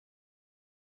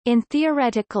In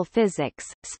theoretical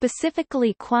physics,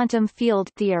 specifically quantum field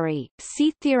theory,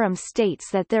 C-theorem states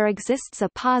that there exists a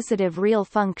positive real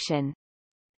function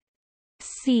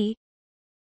C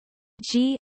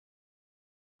g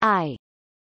I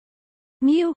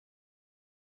mu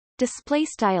display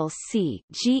style C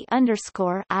g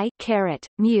underscore I caret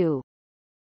mu.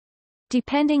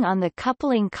 Depending on the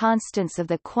coupling constants of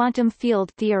the quantum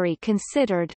field theory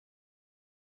considered,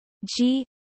 g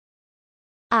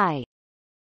I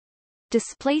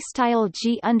display style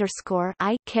g underscore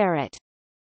I caret,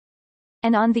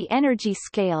 and on the energy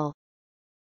scale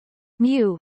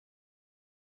mu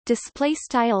display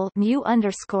style mu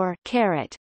underscore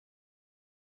caret,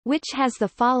 which has the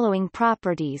following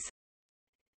properties: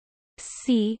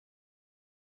 C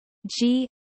g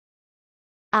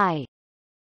I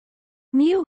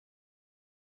mu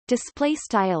display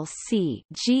style C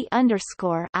g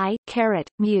underscore I caret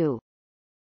mu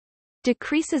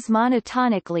decreases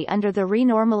monotonically under the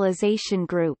renormalization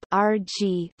group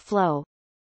RG flow.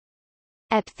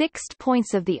 At fixed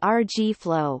points of the RG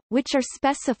flow, which are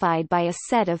specified by a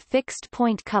set of fixed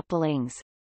point couplings,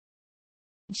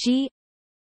 G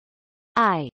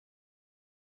I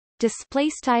display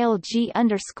style G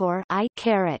underscore I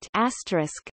caret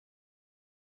asterisk,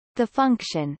 the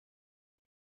function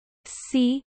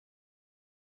C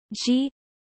G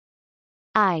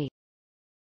I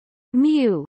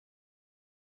mu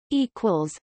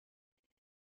equals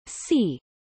C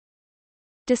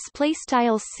display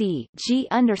style C G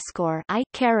underscore I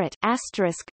caret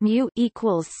asterisk mu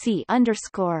equals C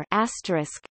underscore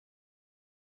asterisk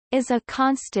is a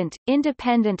constant,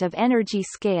 independent of energy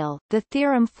scale. The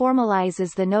theorem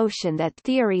formalizes the notion that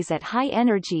theories at high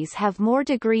energies have more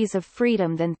degrees of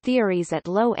freedom than theories at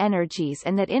low energies,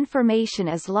 and that information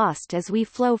is lost as we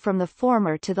flow from the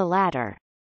former to the latter.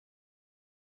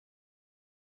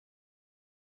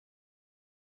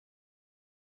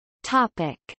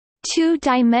 Topic: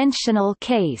 Two-dimensional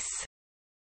case.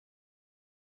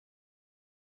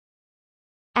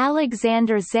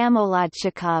 Alexander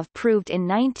Zamolodchikov proved in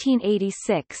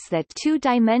 1986 that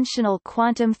two-dimensional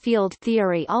quantum field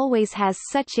theory always has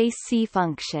such a C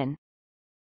function.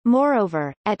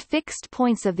 Moreover, at fixed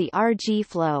points of the RG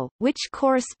flow, which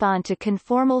correspond to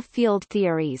conformal field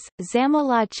theories,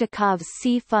 Zamolodchikov's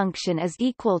C function is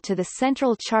equal to the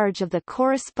central charge of the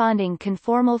corresponding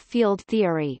conformal field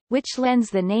theory, which lends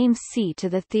the name C to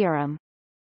the theorem.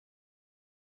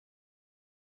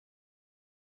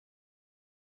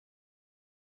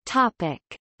 Topic: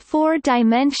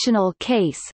 Four-dimensional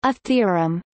case, a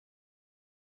theorem.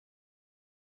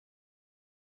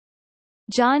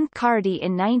 John Carty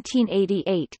in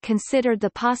 1988 considered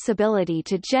the possibility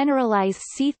to generalize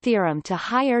C-theorem to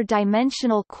higher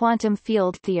dimensional quantum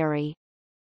field theory.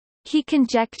 He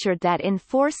conjectured that in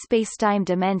four spacetime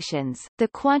dimensions, the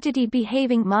quantity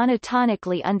behaving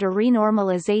monotonically under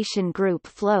renormalization group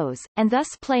flows, and thus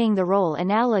playing the role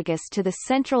analogous to the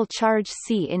central charge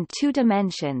C in two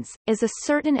dimensions, is a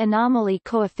certain anomaly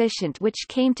coefficient which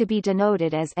came to be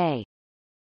denoted as A.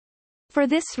 For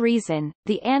this reason,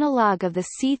 the analog of the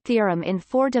C-theorem in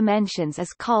four dimensions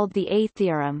is called the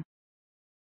A-theorem.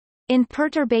 In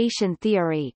perturbation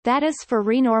theory, that is for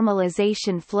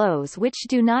renormalization flows which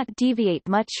do not deviate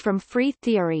much from free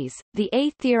theories, the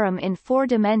A-theorem in four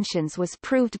dimensions was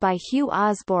proved by Hugh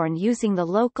Osborne using the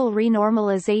local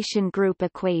renormalization group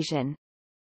equation.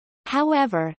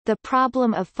 However, the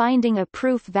problem of finding a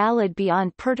proof valid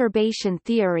beyond perturbation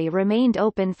theory remained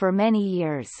open for many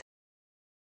years.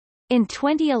 In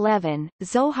 2011,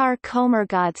 Zohar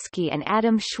Komargodsky and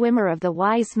Adam Schwimmer of the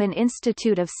Weizmann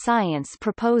Institute of Science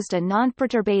proposed a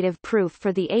nonperturbative proof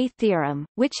for the A-theorem,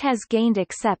 which has gained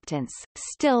acceptance.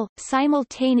 Still,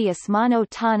 simultaneous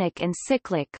monotonic and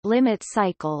cyclic limit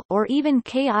cycle or even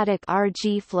chaotic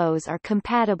RG flows are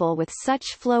compatible with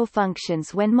such flow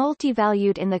functions when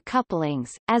multivalued in the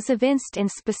couplings, as evinced in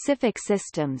specific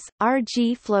systems,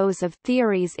 RG flows of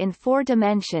theories in four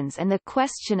dimensions, and the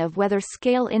question of whether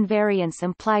scale invariance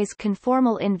implies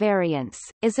conformal invariance,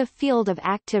 is a field of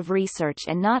active research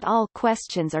and not all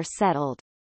questions are settled.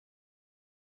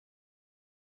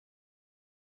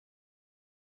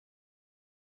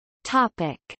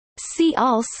 Topic. See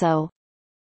also: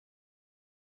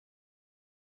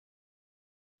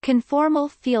 Conformal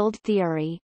field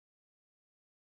theory.